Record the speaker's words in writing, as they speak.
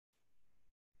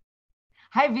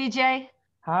Hi, VJ.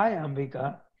 Hi,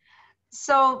 Ambika.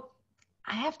 So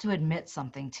I have to admit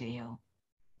something to you.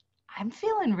 I'm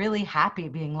feeling really happy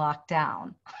being locked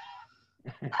down.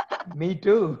 Me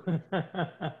too.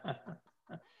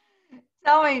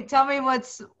 Tell me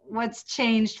what's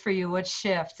changed for you, what's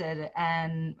shifted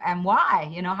and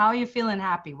why? How are you feeling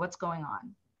happy? What's going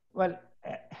on? Well,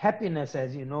 happiness,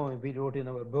 as you know, we wrote in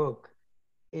our book,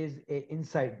 is a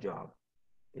inside job.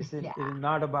 It Yeah. is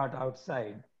not about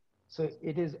outside. So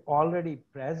it is already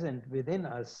present within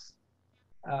us.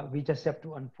 We just have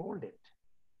to unfold it.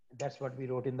 That's what we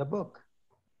wrote in the book.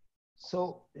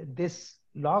 So this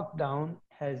lockdown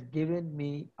has given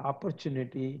me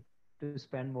opportunity to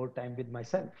spend more time with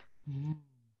myself. Mm.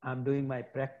 I'm doing my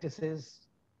practices,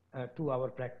 2 hour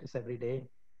practice every day.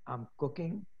 I'm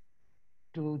cooking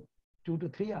two, 2 to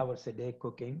 3 hours a day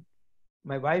cooking.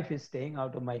 My wife is staying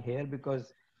out of my hair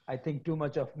because I think too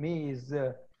much of me is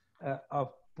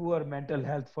of poor mental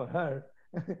health for her.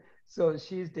 So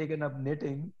she's taken up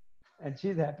knitting and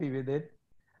she's happy with it.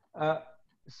 Uh,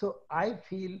 so I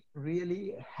feel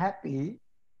really happy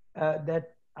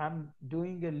that I'm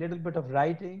doing a little bit of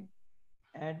writing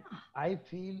and I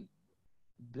feel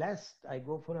blessed. I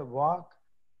go for a walk.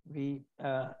 We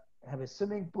have a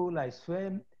swimming pool. I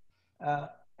swim. Uh,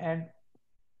 and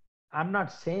I'm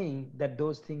not saying that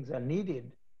those things are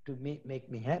needed to make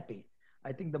me happy.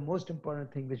 I think the most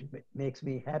important thing which makes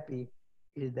me happy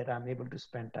is that I'm able to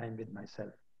spend time with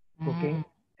myself, Mm. cooking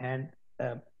and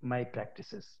my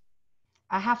practices.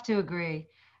 I have to agree.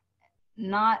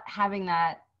 Not having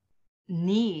that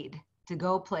need to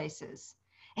go places.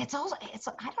 It's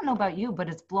I don't know about you, but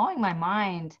it's blowing my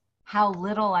mind how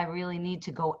little I really need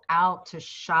to go out to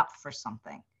shop for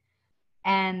something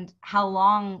and how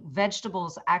long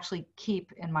vegetables actually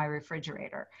keep in my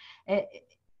refrigerator.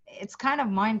 It's kind of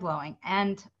mind blowing.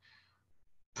 And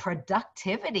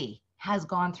productivity has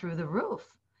gone through the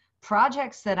roof.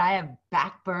 Projects that I have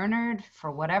backburnered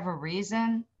for whatever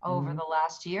reason over Mhm. the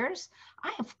last years,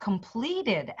 I have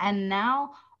completed. And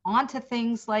now on to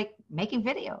things like making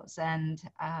videos and,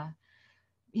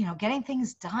 getting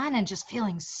things done and just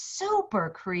feeling super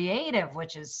creative,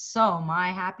 which is so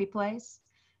my happy place.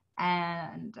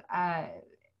 And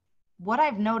what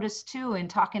I've noticed too in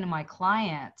talking to my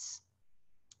clients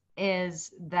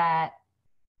is that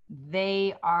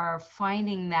they are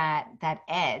finding that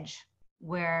edge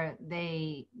where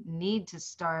they need to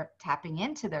start tapping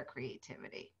into their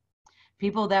creativity.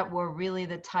 People that were really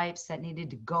the types that needed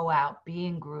to go out, be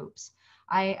in groups.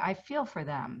 I feel for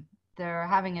them. They're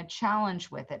having a challenge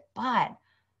with it, but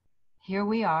here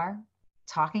we are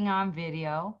talking on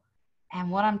video.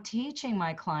 And what I'm teaching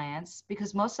my clients,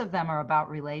 because most of them are about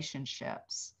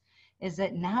relationships, is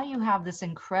that now you have this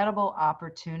incredible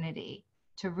opportunity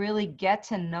to really get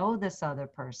to know this other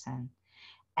person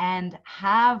and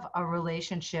have a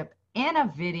relationship in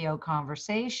a video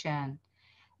conversation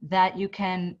that you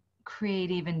can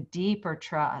create even deeper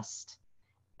trust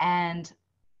and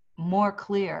more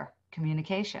clear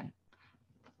communication.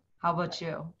 How about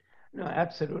you? No,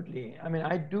 absolutely. I mean,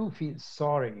 I do feel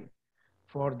sorry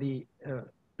for the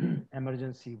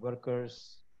emergency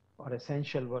workers or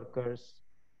essential workers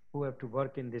who have to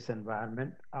work in this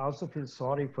environment. I also feel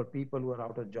sorry for people who are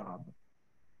out of job.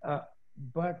 Uh,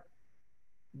 but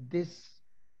this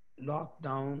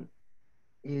lockdown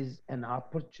is an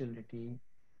opportunity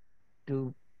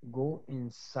to go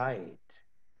inside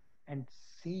and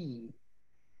see,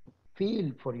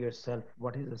 feel for yourself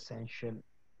what is essential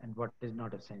and what is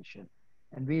not essential.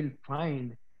 And we'll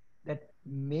find that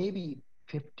maybe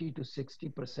 50 to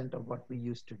 60% of what we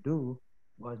used to do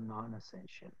was non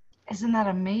essential. Isn't that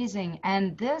amazing?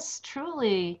 And this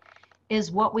truly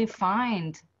is what we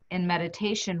find in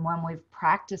meditation when we've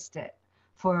practiced it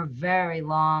for a very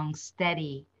long,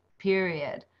 steady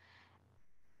period.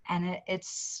 And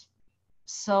it's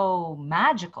so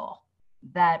magical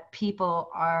that people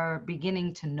are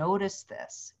beginning to notice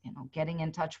this, getting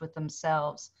in touch with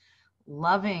themselves,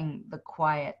 loving the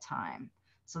quiet time.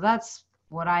 So that's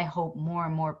what I hope more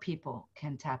and more people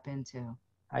can tap into.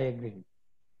 I agree.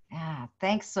 Yeah,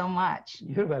 thanks so much.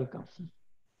 You're welcome.